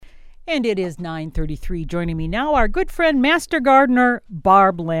And it is 9:33. Joining me now, our good friend, Master Gardener,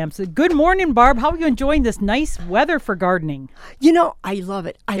 Barb Lamson. Good morning, Barb. How are you enjoying this nice weather for gardening? You know, I love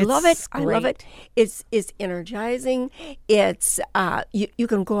it. I love it. Great. I love it. It's energizing. It's you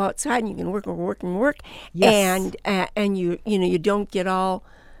can go outside and you can work. Yes. And you don't get all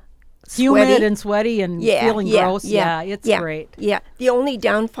Humid sweaty. and sweaty and feeling gross. Yeah, it's great. Yeah. The only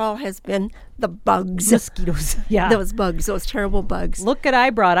downfall has been the bugs. Mosquitoes. Yeah. Those bugs, those terrible bugs. Look what I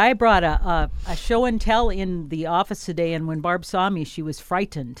brought. I brought a show and tell in the office today, and when Barb saw me, she was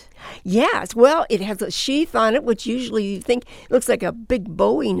frightened. Yes. Well, it has a sheath on it, which usually you think looks like a big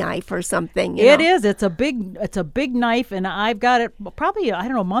Bowie knife or something. It is. It's a big knife, and I've got it probably, I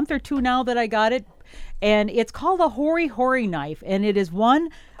don't know, a month or two now that I got it. And it's called a Hori Hori Knife, and it is one...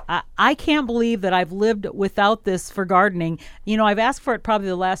 I can't believe that I've lived without this for gardening. You know, I've asked for it probably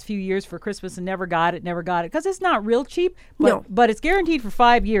the last few years for Christmas and never got it, because it's not real cheap. But it's guaranteed for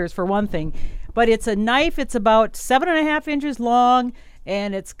 5 years for one thing. But it's a knife. It's about 7.5 inches long,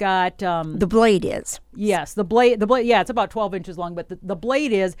 and it's got... the blade is. Yes, the blade, yeah, it's about 12 inches long, but the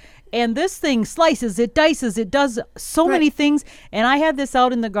blade is. And this thing slices, it dices, it does so many things. And I had this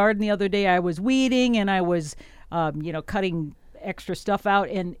out in the garden the other day. I was weeding, and I was, cutting extra stuff out,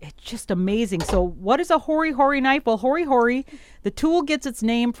 and it's just amazing. So what is a Hori Hori knife? Well, Hori Hori, the tool gets its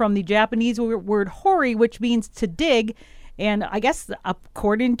name from the Japanese word hori, which means to dig. And I guess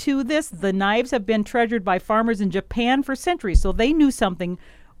according to this, the knives have been treasured by farmers in Japan for centuries. So they knew something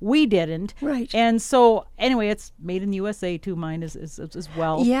we didn't. Right. And so anyway, it's made in the USA too. Mine is as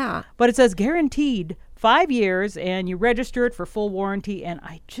well. Yeah. But it says guaranteed 5 years, and you register it for full warranty. And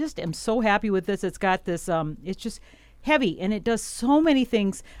I just am so happy with this. It's got this, it's just heavy, and it does so many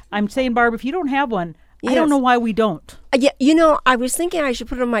things. I'm saying, Barb, if you don't have one, I don't know why we don't. Yeah, I was thinking I should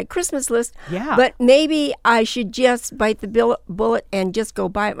put it on my Christmas list. Yeah. But maybe I should just bite the bullet and just go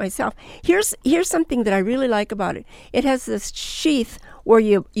buy it myself. Here's something that I really like about it. It has this sheath where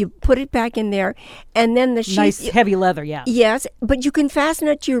you put it back in there, and then the sheath... Nice heavy leather, yeah. Yes, but you can fasten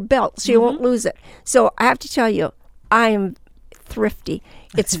it to your belt so you won't lose it. So I have to tell you, I am thrifty.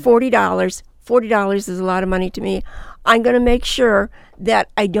 It's $40. $40 is a lot of money to me. I'm going to make sure that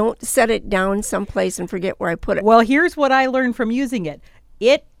I don't set it down someplace and forget where I put it. Well, here's what I learned from using it.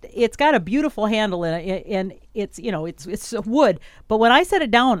 It's got a beautiful handle in it, and it's wood. But when I set it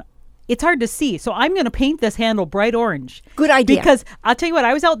down, it's hard to see. So I'm going to paint this handle bright orange. Good idea. Because I'll tell you what,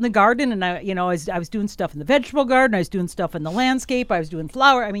 I was out in the garden, and I was doing stuff in the vegetable garden. I was doing stuff in the landscape. I was doing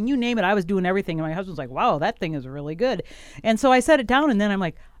flower. I mean, you name it. I was doing everything. And my husband's like, "Wow, that thing is really good." And so I set it down, and then I'm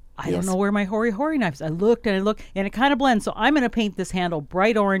like, I don't know where my Hori Hori knife is. I looked, and it kind of blends. So I'm going to paint this handle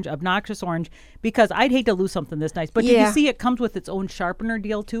bright orange, obnoxious orange, because I'd hate to lose something this nice. But did you see it comes with its own sharpener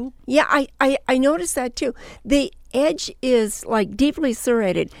deal too? Yeah, I noticed that too. The edge is like deeply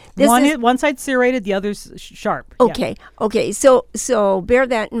serrated. One side's serrated, the other's sharp. Okay, yeah. Okay. So bear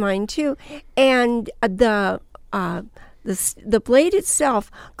that in mind too. And the blade itself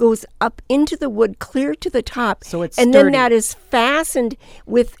goes up into the wood, clear to the top. So it's and sturdy. then that is fastened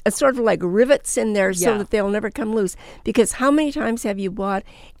with a sort of like rivets in there so that they'll never come loose. Because how many times have you bought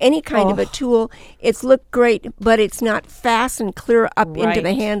any kind of a tool? It's looked great, but it's not fastened clear up into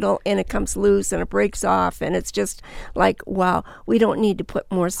the handle, and it comes loose and it breaks off, and it's just like, wow, we don't need to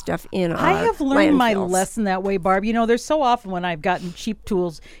put more stuff in our I have learned my landfills. lesson that way, Barb. You know, there's so often when I've gotten cheap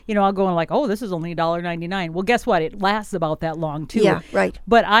tools, I'll go and like, oh, this is only $1.99. Well, guess what? It lasts about that long too. Yeah, right.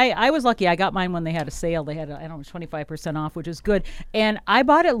 But I was lucky. I got mine when they had a sale. They had 25% off, which is good. And I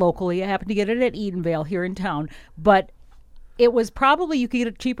bought it locally. I happened to get it at Edenvale here in town. But it was probably, you could get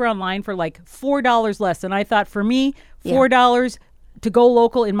it cheaper online for like $4 less. And I thought, for me, $4 to go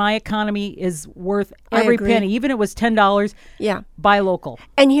local in my economy is worth every penny. Even if it was $10. Yeah. Buy local.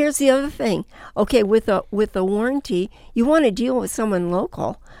 And here's the other thing. Okay, with a warranty, you want to deal with someone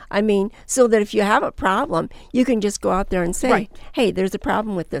local. I mean, so that if you have a problem, you can just go out there and say, hey, there's a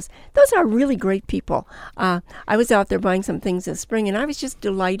problem with this. Those are really great people. I was out there buying some things this spring, and I was just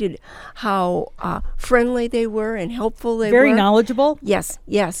delighted how friendly they were and helpful they were. Very knowledgeable. Yes.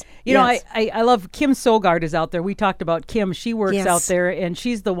 You know, I love Kim Sogard is out there. We talked about Kim. She works out there, and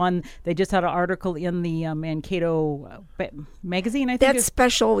she's the one, they just had an article in the Mankato magazine, I think. That's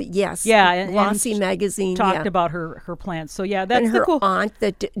special, yes. Yeah. Glossy magazine. Talked about her plants. So, yeah, that's and her cool. aunt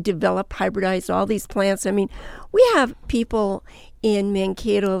that developed, hybridized all these plants. I mean, we have people in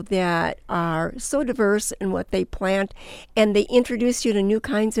Mankato that are so diverse in what they plant, and they introduce you to new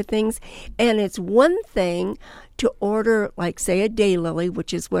kinds of things. And it's one thing to order, like, say, a daylily,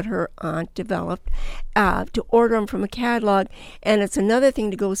 which is what her aunt developed, to order them from a catalog. And it's another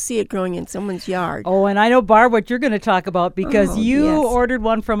thing to go see it growing in someone's yard. Oh, and I know, Barb, what you're going to talk about because you yes. ordered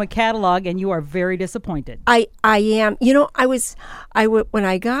one from a catalog and you are very disappointed. I am. You know, when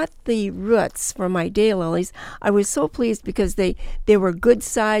I got the roots for my daylilies, I was so pleased because they were good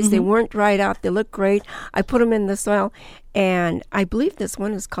size. They weren't dried out. They looked great. I put them in the soil, and I believe this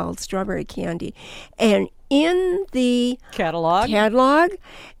one is called Strawberry Candy. And in the catalog,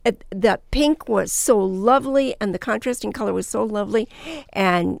 the pink was so lovely, and the contrasting color was so lovely.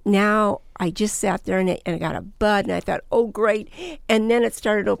 And now I just sat there and I got a bud, and I thought, oh, great. And then it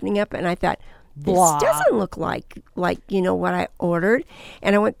started opening up, and I thought, this doesn't look like what I ordered.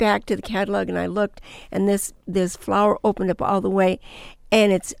 And I went back to the catalog and I looked, and this flower opened up all the way,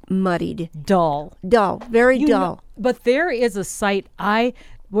 and it's muddied. Dull, very dull. But there is a site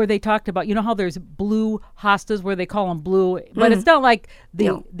where they talked about, you know how there's blue hostas where they call them blue, but it's not like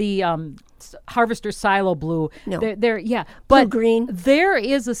the harvester silo blue. No. But blue green. There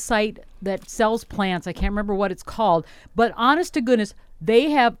is a site that sells plants. I can't remember what it's called, but honest to goodness,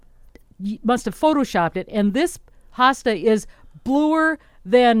 they must have photoshopped it, and this hosta is bluer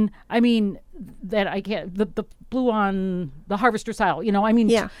than, the blue on the harvester silo,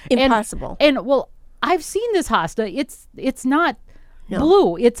 impossible. And well, I've seen this hosta. It's not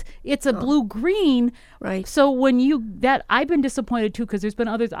blue. It's a blue green. Right. So I've been disappointed too, because there's been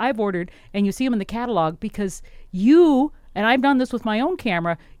others I've ordered and you see them in the catalog because and I've done this with my own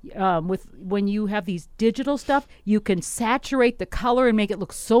camera, when you have these digital stuff, you can saturate the color and make it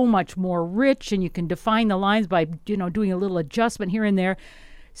look so much more rich, and you can define the lines by, doing a little adjustment here and there.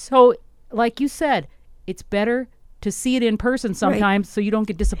 So, like you said, it's better to see it in person sometimes so you don't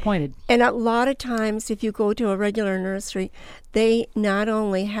get disappointed. And a lot of times, if you go to a regular nursery, they not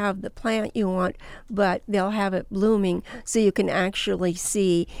only have the plant you want, but they'll have it blooming so you can actually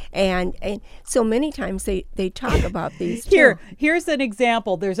see. And so many times they talk about these too. Here's an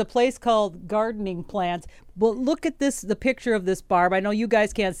example. There's a place called Gardening Plants. Well, look at the picture of this, Barb. I know you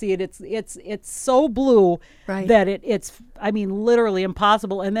guys can't see it. It's so blue that it's literally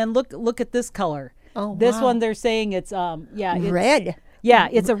impossible. And then look at this color. Oh, this wow. one they're saying it's red. Yeah,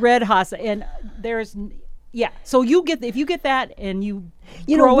 it's a red hosta, and there's So if you get that and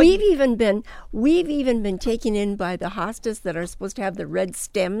we've even been taken in by the hostas that are supposed to have the red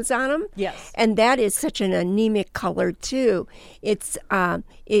stems on them. Yes, and that is such an anemic color too. It's not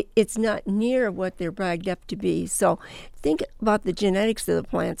near what they're bragged up to be. So think about the genetics of the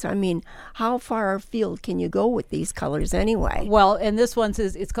plants. How far afield can you go with these colors anyway? Well, and this one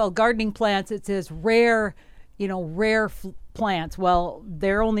says it's called Gardening Plants. It says rare, plants. Well,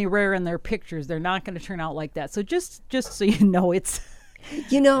 they're only rare in their pictures. They're not going to turn out like that. So just so you know, it's.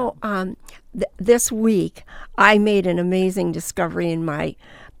 This week I made an amazing discovery in my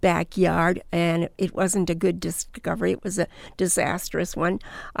backyard, and it wasn't a good discovery. It was a disastrous one.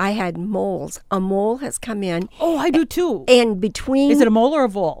 I had moles. A mole has come in. Oh, I do too. And between... Is it a mole or a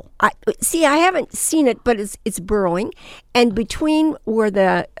vole? I haven't seen it, but it's burrowing. And between where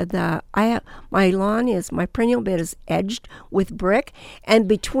my lawn is, my perennial bed is edged with brick, and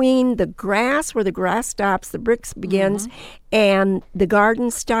between the grass, where the grass stops, the bricks begins, and the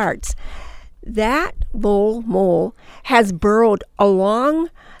garden starts. That mole has burrowed along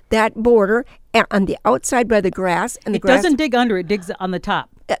that border on the outside by the grass, and it doesn't dig under; it digs on the top.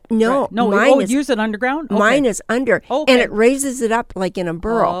 No, right. No. It use it underground. Okay. Mine is under, and it raises it up like in a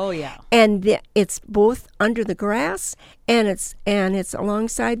burrow. Oh yeah, and it's both under the grass, and it's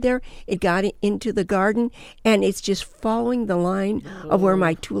alongside there. It got into the garden, and it's just following the line of where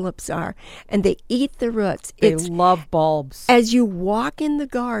my tulips are, and they eat the roots. They love bulbs. As you walk in the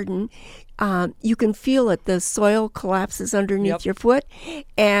garden, you can feel it. The soil collapses underneath your foot,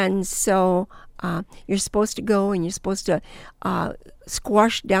 and so you're supposed to go and you're supposed to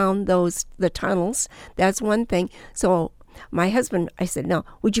squash down the tunnels. That's one thing. So my husband, I said, no,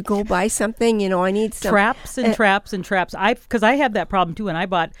 would you go buy something? I need some traps and traps and traps. Because I had that problem too, and I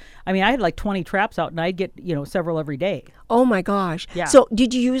had like 20 traps out, and I'd get several every day. Oh my gosh! Yeah. So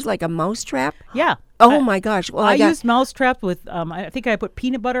did you use like a mouse trap? Yeah. Oh my gosh! Well, I used mouse traps with. I think I put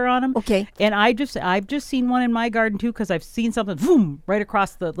peanut butter on them. Okay. And I've just seen one in my garden too, because I've seen something boom right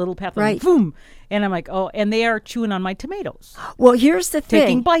across the little path. Right. Boom, and I'm like, oh, and they are chewing on my tomatoes. Well, here's the thing.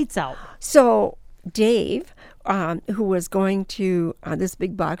 Taking bites out. So Dave, who was going to this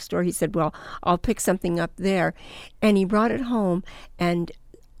big box store, he said, well, I'll pick something up there. And he brought it home, and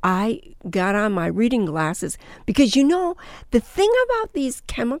I got on my reading glasses because, the thing about these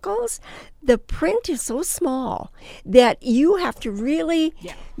chemicals, the print is so small that you have to really,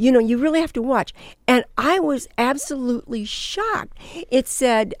 you really have to watch. And I was absolutely shocked. It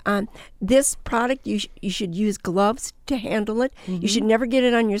said, this product, you should use gloves to handle it. You should never get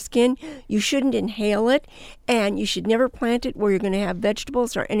it on your skin. You shouldn't inhale it. And you should never plant it where you're going to have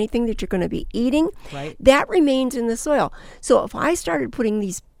vegetables or anything that you're going to be eating. Right. That remains in the soil. So if I started putting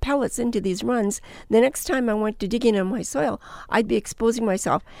these pellets into these runs, the next time I went to dig in my soil, I'd be exposing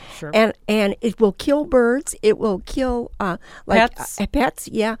myself. Sure. And it will kill birds. It will kill pets.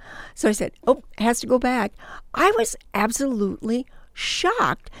 Yeah. So I said, it has to go back. I was absolutely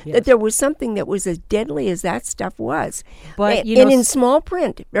shocked that there was something that was as deadly as that stuff was. But and in small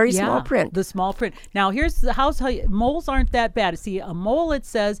print, very small print. The small print. Now here's how moles aren't that bad. See, a mole, it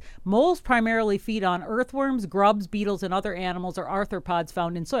says moles primarily feed on earthworms, grubs, beetles, and other animals or arthropods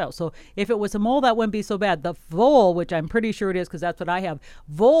found in soil. So if it was a mole, that wouldn't be so bad. The vole, which I'm pretty sure it is because that's what I have.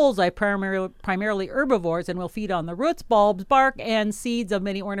 Voles are primarily herbivores and will feed on the roots, bulbs, bark, and seeds of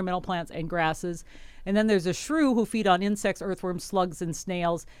many ornamental plants and grasses. And then there's a shrew who feed on insects, earthworms, slugs, and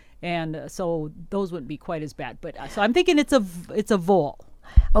snails, and so those wouldn't be quite as bad. But so I'm thinking it's a vole.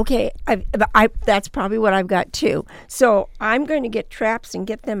 Okay, that's probably what I've got too. So I'm going to get traps and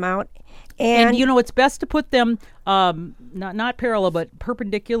get them out. And it's best to put them not parallel but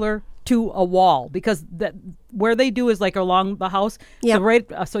perpendicular to a wall, because where they do is like along the house.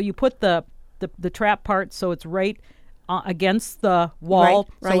 Yeah. So you put the trap part so it's right against the wall,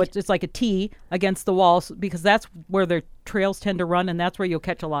 right. So it's like a T against the wall, because that's where their trails tend to run, and that's where you'll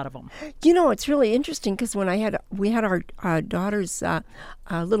catch a lot of them. It's really interesting because when we had our daughter's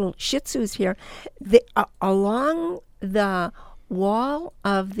little Shih Tzus here, along the wall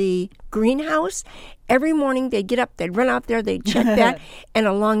of the greenhouse, every morning they'd get up, they'd run out there, they'd check that, and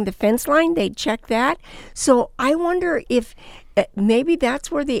along the fence line they'd check that. So I wonder if maybe that's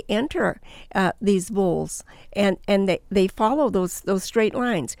where they enter these voles, and they follow those straight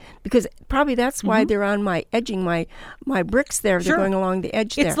lines, because probably that's why they're on my edging, my bricks there. Sure. They're going along the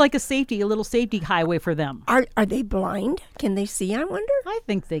edge there. It's like a little safety highway for them. Are they blind? Can they see, I wonder? I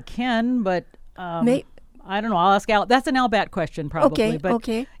think they can, but I don't know. I'll ask Al. That's an Albat question, probably. Okay. But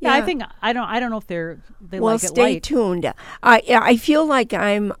okay. Yeah, I think I don't know if they like it light. Well, stay tuned. I feel like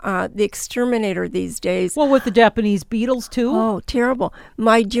I'm the exterminator these days. Well, with the Japanese beetles too. Oh, terrible!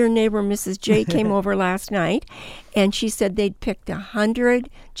 My dear neighbor, Mrs. J, came over last night, and she said they'd picked 100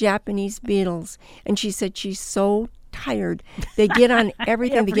 Japanese beetles, and she said she's so tired. They get on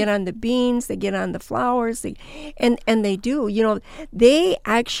everything. They get on the beans. They get on the flowers. And they do. They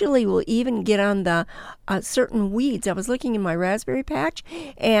actually will even get on the certain weeds. I was looking in my raspberry patch,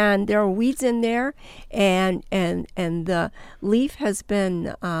 and there are weeds in there, and the leaf has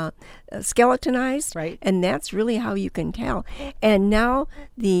been skeletonized. Right. And that's really how you can tell. And now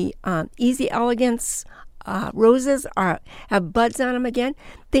the Easy Elegance roses have buds on them again.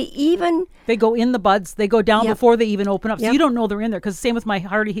 They go in the buds. They go down before they even open up. So Yep. you don't know they're in there. Because same with my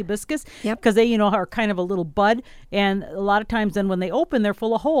hardy hibiscus. Yep. Because they, are kind of a little bud. And a lot of times then when they open, they're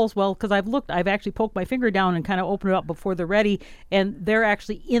full of holes. Well, because I've actually poked my finger down and kind of opened it up before they're ready. And they're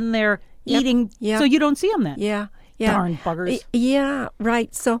actually in there eating. Yep. So you don't see them then. Yeah. Darn buggers. Yeah,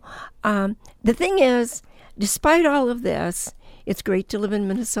 right. So the thing is, despite all of this, it's great to live in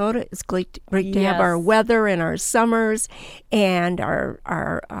Minnesota. It's great to have our weather and our summers and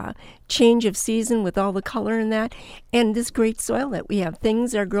our change of season with all the color in that, and this great soil that we have.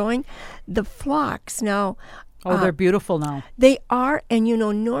 Things are growing. The phlox now. Oh, they're beautiful now. They are, and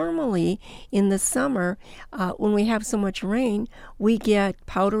normally in the summer, when we have so much rain, we get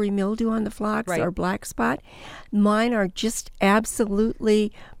powdery mildew on the phlox or black spot. Mine are just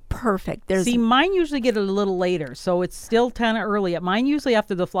absolutely perfect. See, mine usually get it a little later, so it's still kind of early. Mine usually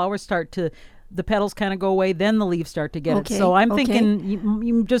after the flowers the petals kind of go away, then the leaves start to get it. So I'm thinking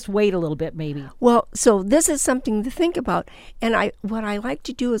you just wait a little bit maybe. Well, so this is something to think about. And what I like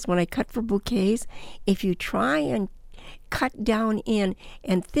to do is when I cut for bouquets, if you try and cut down in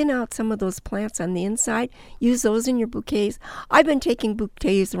and thin out some of those plants on the inside, use those in your bouquets. I've been taking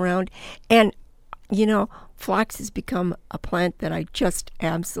bouquets around, and phlox has become a plant that I just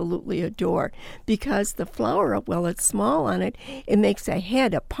absolutely adore, because the flower, while it's small on it, it makes a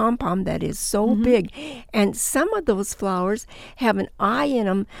head, a pom-pom that is so big. And some of those flowers have an eye in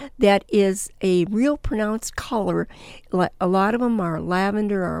them that is a real pronounced color. A lot of them are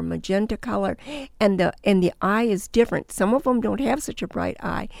lavender or magenta color, and the eye is different. Some of them don't have such a bright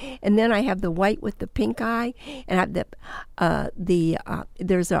eye. And then I have the white with the pink eye, and I have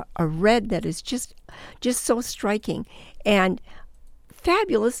there's a red that is just so striking. And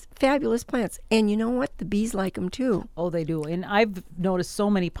fabulous, fabulous plants. And you know what? The bees like them too. Oh, they do. And I've noticed so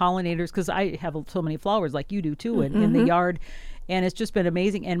many pollinators because I have so many flowers like you do too in the yard. And it's just been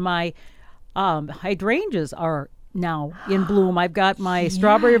amazing. And my hydrangeas are now in bloom. I've got my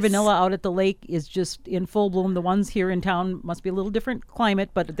strawberry vanilla out at the lake is just in full bloom. The ones here in town must be a little different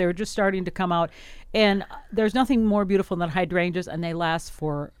climate, but they're just starting to come out. And there's nothing more beautiful than hydrangeas, and they last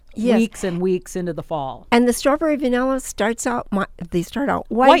for weeks and weeks into the fall. And the strawberry vanilla they start out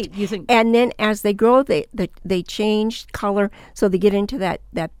white, you think? And then as they grow, they change color, so they get into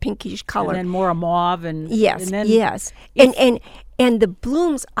that pinkish color. And then more a mauve, and yes, and then yes, and the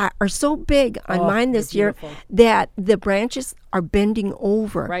blooms are so big on mine this year that the branches are bending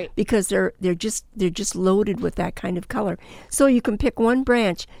over, right? Because they're just loaded with that kind of color. So you can pick one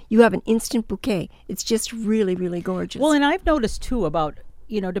branch, you have an instant bouquet. It's just really, really gorgeous. Well, and I've noticed too about,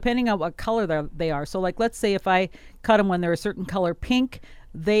 depending on what color they are. So like, let's say if I cut them when they're a certain color pink,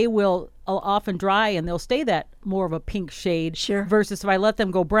 they will often dry and they'll stay that more of a pink shade. Sure. Versus if I let them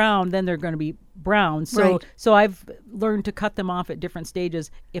go brown, then they're going to be brown. So Right. so I've learned to cut them off at different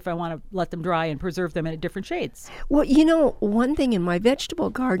stages if I want to let them dry and preserve them in different shades. Well, one thing in my vegetable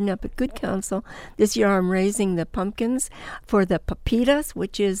garden up at Good Counsel, this year I'm raising the pumpkins for the pepitas,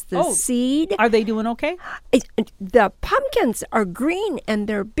 which is the seed. Are they doing okay? The pumpkins are green and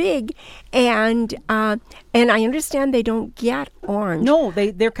they're big, and I understand they don't get orange. No,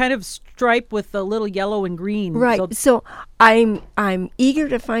 they're kind of striped with a little yellow and green. Right. So I'm eager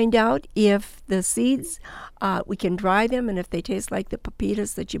to find out if the seeds, we can dry them, and if they taste like the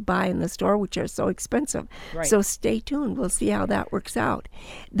pepitas that you buy in the store, which are so expensive. Right. So stay tuned. We'll see how that works out.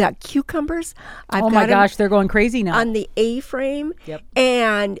 The cucumbers, I've Oh got my 'em gosh, they're going crazy now. on the A-frame. Yep.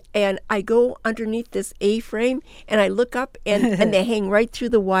 And I go underneath this A-frame and I look up and they hang right through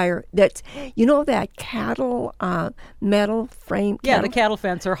the wire. That's that cattle metal frame. Yeah, the cattle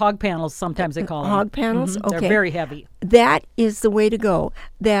fence or hog panels, sometimes they call them. Hog panels. Mhm. Okay. They're very heavy. That is the way to go.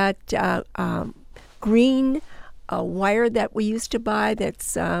 That green wire that we used to buy,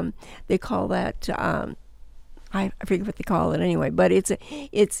 that's they call that I forget what they call it anyway, but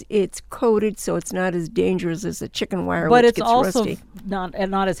it's coated, so it's not as dangerous as the chicken wire, But which it's gets also rusty.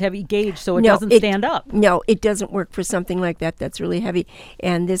 not as heavy gauge, so it doesn't stand up. No, it doesn't work for something like that. That's really heavy.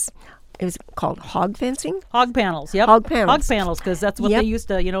 And this is called hog fencing. Hog panels, yep. Hog panels. Hog panels, because that's what Yep. they used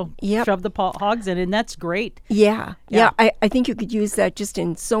to, Yep. shove the hogs in, and that's great. Yeah. Yeah. I think you could use that just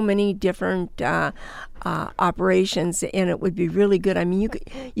in so many different operations, and it would be really good. I mean,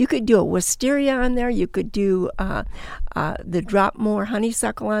 you could do a wisteria on there. You could do the drop more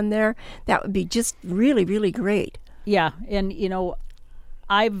honeysuckle on there. That would be just really, really great. Yeah, and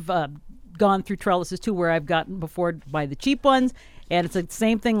I've gone through trellises too, where I've gotten before by the cheap ones. And it's the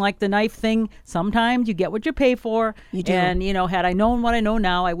same thing like the knife thing. Sometimes you get what you pay for. You do. And, had I known what I know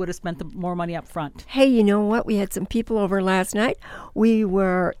now, I would have spent more money up front. Hey, you know what? We had some people over last night. We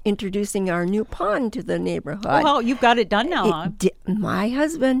were introducing our new pond to the neighborhood. Oh, you've got it done now, huh? My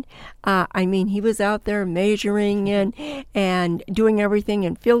husband, he was out there measuring and doing everything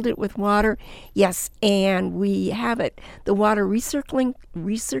and filled it with water. Yes, and we have the water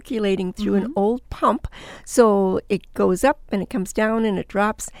recirculating through an old pump. So it goes up and it comes down and it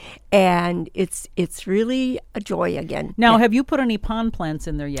drops, and it's really a joy again. Now, have you put any pond plants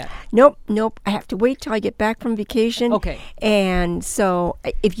in there yet? Nope. I have to wait till I get back from vacation. Okay. And so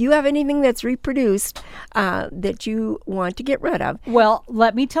if you have anything that's reproduced that you want to get rid of. Well,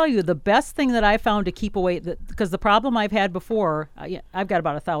 let me tell you, the best thing that I found to keep away, because the problem I've had before, I've got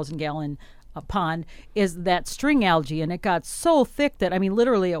about 1,000-gallon pond, is that string algae, and it got so thick that,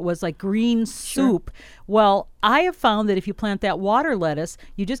 literally it was like green soup. Sure. Well, I have found that if you plant that water lettuce,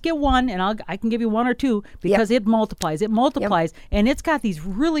 you just get one, and I can give you one or two, because it multiplies. It multiplies, and it's got these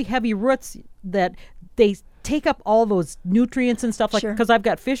really heavy roots that they take up all those nutrients and stuff, like, because I've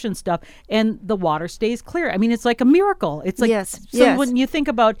got fish and stuff, and the water stays clear. It's like a miracle. It's like, so when you think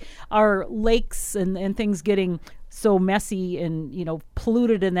about our lakes and things getting so messy and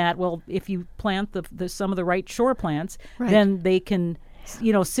polluted in that, well, if you plant some of the right shore plants, then they can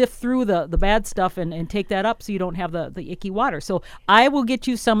sift through the bad stuff and take that up, so you don't have the icky water. So I will get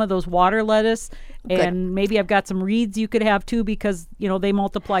you some of those water lettuce. Good. And maybe I've got some reeds you could have too, because they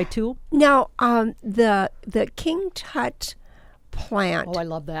multiply too. Now the King Tut plant. Oh, I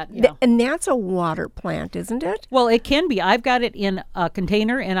love that. Yeah. And that's a water plant, isn't it? Well, it can be. I've got it in a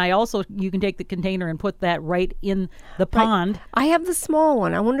container, and you can take the container and put that right in the pond. I have the small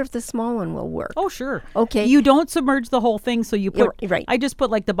one. I wonder if the small one will work. Oh, sure. Okay. You don't submerge the whole thing, so you put. Right. I just put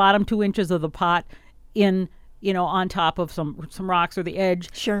like the bottom 2 inches of the pot in on top of some rocks or the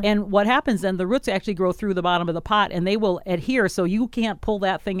edge. Sure. And what happens then, the roots actually grow through the bottom of the pot, and they will adhere, so you can't pull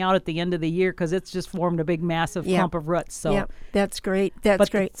that thing out at the end of the year because it's just formed a big, massive clump of roots. So, yeah, that's great. That's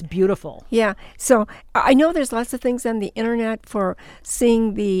great. It's beautiful. Yeah. So I know there's lots of things on the internet for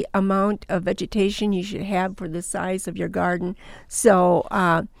seeing the amount of vegetation you should have for the size of your garden. So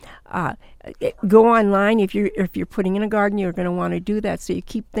go online if you're putting in a garden. You're going to want to do that so you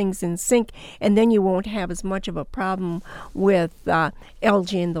keep things in sync, and then you won't have as much of a problem with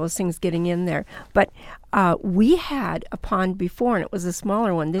algae and those things getting in there. But we had a pond before, and it was a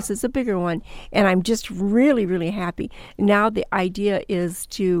smaller one. This is a bigger one, and I'm just really, really happy. Now the idea is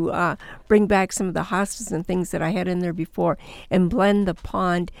to bring back some of the hostas and things that I had in there before and blend the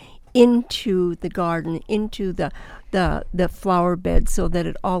pond into the garden, into the flower bed, so that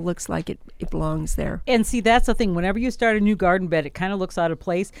it all looks like it belongs there. And see, that's the thing. Whenever you start a new garden bed, it kind of looks out of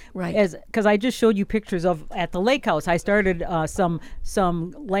place. Right. Because I just showed you pictures of at the lake house. I started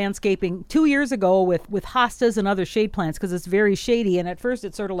some landscaping 2 years ago with hostas and other shade plants because it's very shady. And at first,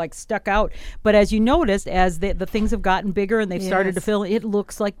 it sort of like stuck out. But as you noticed, as the things have gotten bigger and they've started to fill, it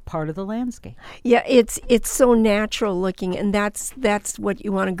looks like part of the landscape. Yeah, it's so natural looking, and that's what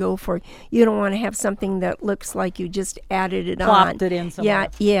you want to go for. You don't want to have something that looks like you just added it Plopped it in somewhere.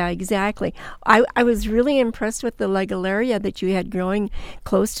 Yeah, exactly. I was really impressed with the Legularia that you had growing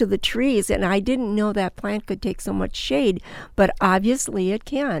close to the trees, and I didn't know that plant could take so much shade, but obviously it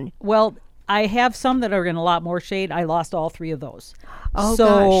can. Well, I have some that are in a lot more shade. I lost all 3 of those. Oh,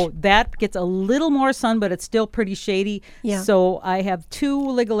 so gosh. that gets a little more sun, but it's still pretty shady. Yeah. So I have 2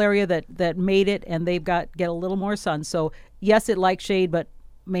 Ligularia that made it, and they've get a little more sun. So yes, it likes shade, but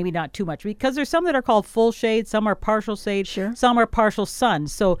maybe not too much, because there's some that are called full shade, some are partial shade, sure, some are partial sun.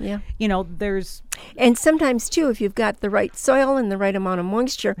 So, there's... And sometimes, too, if you've got the right soil and the right amount of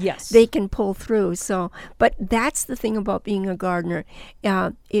moisture, yes, they can pull through. So, but that's the thing about being a gardener.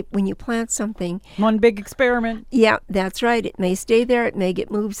 When you plant something... One big experiment. Yeah, that's right. It may stay there. It may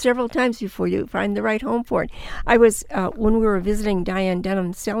get moved several times before you find the right home for it. I was, when we were visiting Diane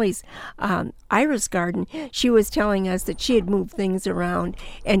Denham-Selly's iris garden, she was telling us that she had moved things around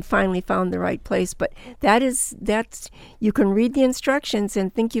and finally found the right place. But that's you can read the instructions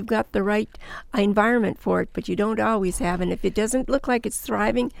and think you've got the right environment for it, but you don't always have. And if it doesn't look like it's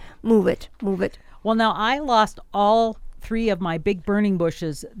thriving, move it. Well, now I lost all 3 of my big burning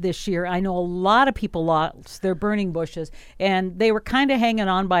bushes this year. I know a lot of people lost their burning bushes, and they were kind of hanging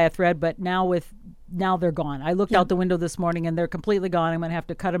on by a thread, but now they're gone. I looked out the window this morning and they're completely gone. I'm going to have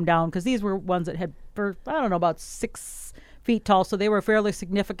to cut them down because these were ones that had, about 6 feet tall, so they were fairly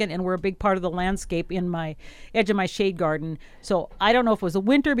significant and were a big part of the landscape in my edge of my shade garden. So I don't know if it was a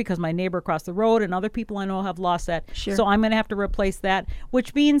winter because my neighbor across the road and other people I know have lost that. Sure. So I'm going to have to replace that,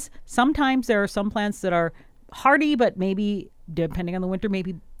 which means sometimes there are some plants that are hardy, but maybe, depending on the winter,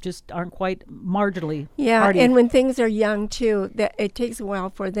 maybe just aren't quite marginally hardy. And when things are young, too, that it takes a while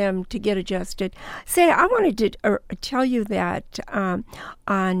for them to get adjusted. Say, I wanted to tell you that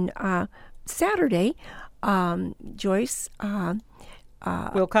on Saturday, Joyce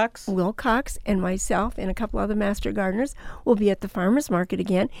Wilcox and myself and a couple other master gardeners will be at the farmers market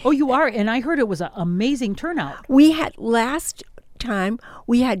again. Oh, you are? And I heard it was an amazing turnout. We had last time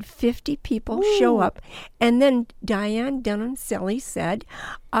we had 50 people show up, and then Diane Denham-Selly said,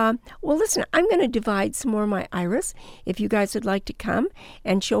 well, listen, I'm going to divide some more of my iris. If you guys would like to come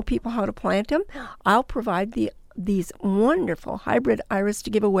and show people how to plant them, I'll provide these wonderful hybrid iris to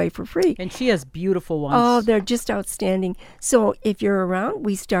give away for free. And she has beautiful ones. Oh, they're just outstanding. So if you're around,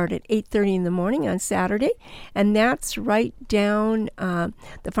 we start at 8:30 in the morning on Saturday, and that's right down,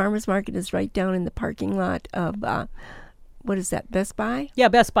 the farmer's market is right down in the parking lot of, what is that, Best Buy? Yeah,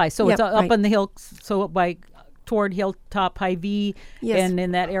 Best Buy. So it's up right on the hill, so toward Hilltop Hy-Vee and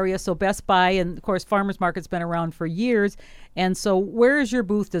in that area. So Best Buy, and of course Farmers Market's been around for years. And so where is your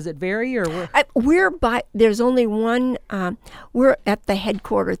booth? Does it vary or where? There's only one, we're at the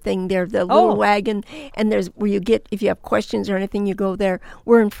headquarter thing there, the little wagon, and there's where you get, if you have questions or anything, you go there.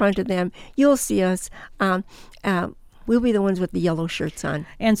 We're in front of them. You'll see us. We'll be the ones with the yellow shirts on.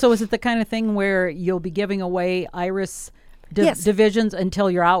 And so is it the kind of thing where you'll be giving away iris Yes. divisions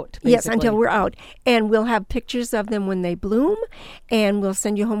until you're out, basically? Yes, until we're out. And we'll have pictures of them when they bloom, and we'll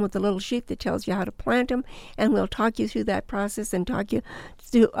send you home with a little sheet that tells you how to plant them, and we'll talk you through that process and tell you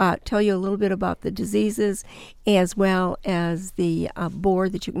a little bit about the diseases as well as the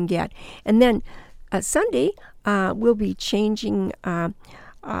board that you can get. And then Sunday, we'll be changing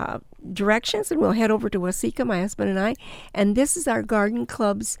directions, and we'll head over to Waseca, my husband and I. And this is our garden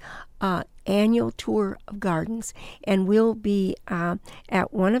club's annual tour of gardens, and we'll be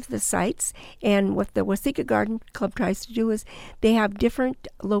at one of the sites. And what the Waseca Garden Club tries to do is they have different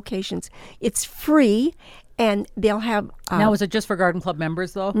locations. It's free, and they'll have. Now, is it just for garden club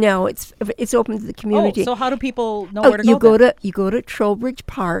members, though? No, it's open to the community. Oh, so how do people know where to go? You go to Trowbridge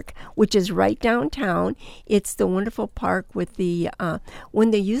Park, which is right downtown. It's the wonderful park with the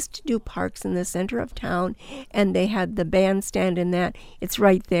when they used to do parks in the center of town, and they had the bandstand in that. It's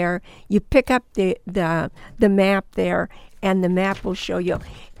right there. You pick up the map there, and the map will show you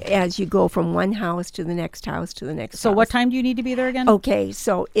as you go from one house to the next house to the next house. So what time do you need to be there again? Okay,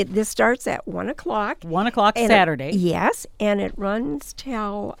 so this starts at 1 o'clock. 1 o'clock Saturday. Yes, and it runs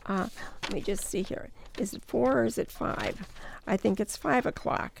till, let me just see here. Is it 4 or is it 5? I think it's 5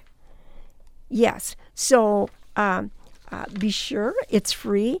 o'clock. Yes, so be sure it's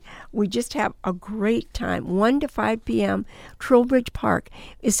free. We just have a great time. 1 to 5 p.m., Trowbridge Park.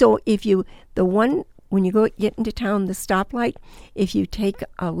 So when you get into town, the stoplight, if you take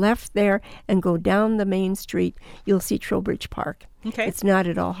a left there and go down the main street, you'll see Trowbridge Park. Okay. It's not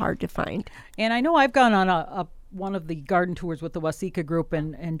at all hard to find. And I know I've gone on one of the garden tours with the Waseca group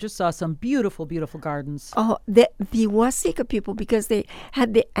and just saw some beautiful, beautiful gardens. Oh, the Waseca people, because they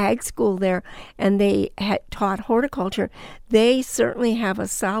had the ag school there and they had taught horticulture, they certainly have a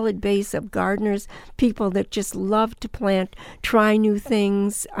solid base of gardeners, people that just love to plant, try new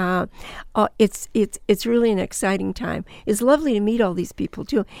things. It's really an exciting time. It's lovely to meet all these people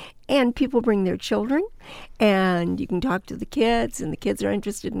too. And people bring their children, and you can talk to the kids, and the kids are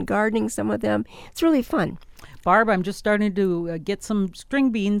interested in gardening, some of them. It's really fun. Barb, I'm just starting to get some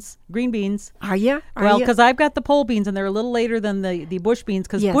green beans. Are you? Well, because I've got the pole beans, and they're a little later than the bush beans,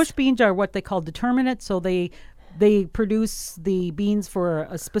 because Yes. bush beans are what they call determinate, so they produce the beans for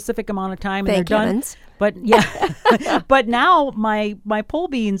a specific amount of time, and Thank they're done. heavens. But yeah, but now my pole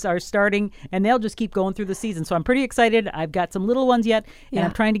beans are starting, and they'll just keep going through the season. So I'm pretty excited. I've got some little ones yet, and Yeah.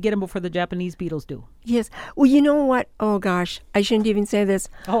 I'm trying to get them before the Japanese beetles do. Yes. Well, you know what? Oh, gosh. I shouldn't even say this.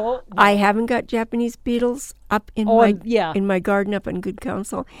 Oh, I haven't got Japanese beetles up in in my garden up on Good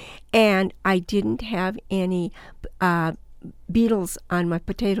Counsel, and I didn't have any beetles on my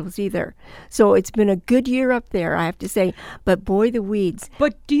potatoes either. So it's been a good year up there, I have to say. But boy, the weeds.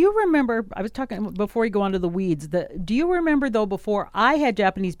 But do you remember, I was talking before you go on to the weeds, do you remember though, before I had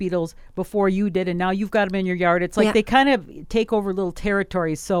Japanese beetles, before you did, and now you've got them in your yard, it's like Yeah. they kind of take over little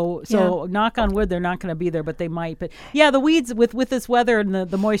territories. So knock on wood, they're not going to be there, but they might. But yeah, the weeds with this weather and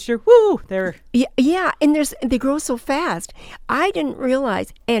the moisture, whoo, they're... Yeah, and they grow so fast. I didn't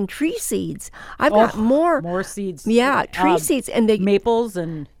realize. And tree seeds. I've got more seeds. Yeah, tree seeds. And they maples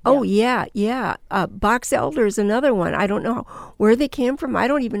and... Oh, yeah. Box elder is another one. I don't know where they came from. I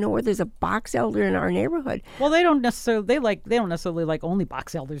don't even know where there's a box elder in our neighborhood. Well, they don't necessarily like only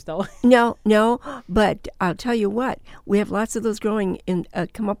box elders, though. No, but I'll tell you what, we have lots of those growing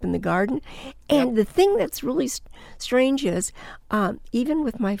come up in the garden. And the thing that's really strange is, even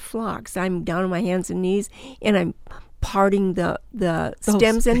with my phlox, I'm down on my hands and knees, and I'm parting the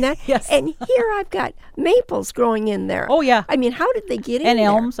stems in that. Yes. And here I've got maples growing in there. Oh, yeah. I mean, how did they get in And there?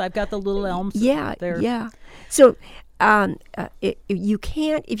 elms. I've got the little elms. Yeah, there. yeah. So you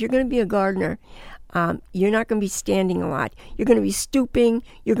can't, if you're going to be a gardener, you're not going to be standing a lot. You're going to be stooping.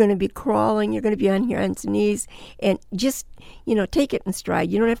 You're going to be crawling. You're going to be on your hands and knees. And just, take it in stride.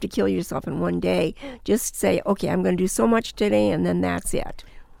 You don't have to kill yourself in one day. Just say, okay, I'm going to do so much today, and then that's it.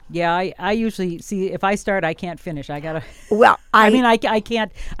 Yeah, I usually see if I start, I can't finish. I gotta. Well, I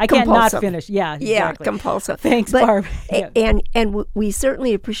can't not finish. Yeah, exactly. Yeah, compulsive. Thanks, Barb. Yeah. And we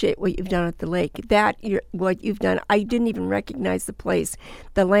certainly appreciate what you've done at the lake. What you've done, I didn't even recognize the place.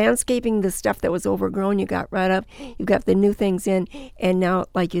 The landscaping, the stuff that was overgrown, you got rid of. You got the new things in, and now,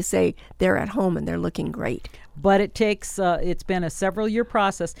 like you say, they're at home and they're looking great. But it takes. It's been a several-year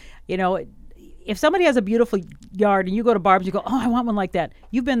process. If somebody has a beautiful yard and you go to Barb's, you go, oh, I want one like that.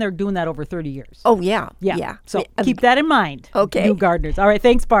 You've been there doing that over 30 years. Oh, yeah. So keep that in mind. Okay. New gardeners. All right.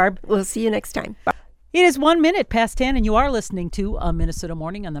 Thanks, Barb. We'll see you next time. Bye. It is 1 minute past 10, and you are listening to A Minnesota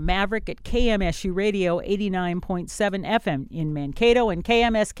Morning on the Maverick at KMSU Radio 89.7 FM in Mankato and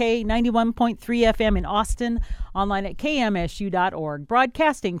KMSK 91.3 FM in Austin, online at kmsu.org,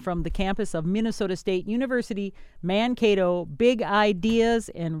 broadcasting from the campus of Minnesota State University, Mankato. Big ideas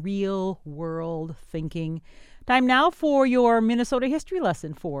and real world thinking. Time now for your Minnesota history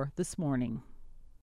lesson for this morning.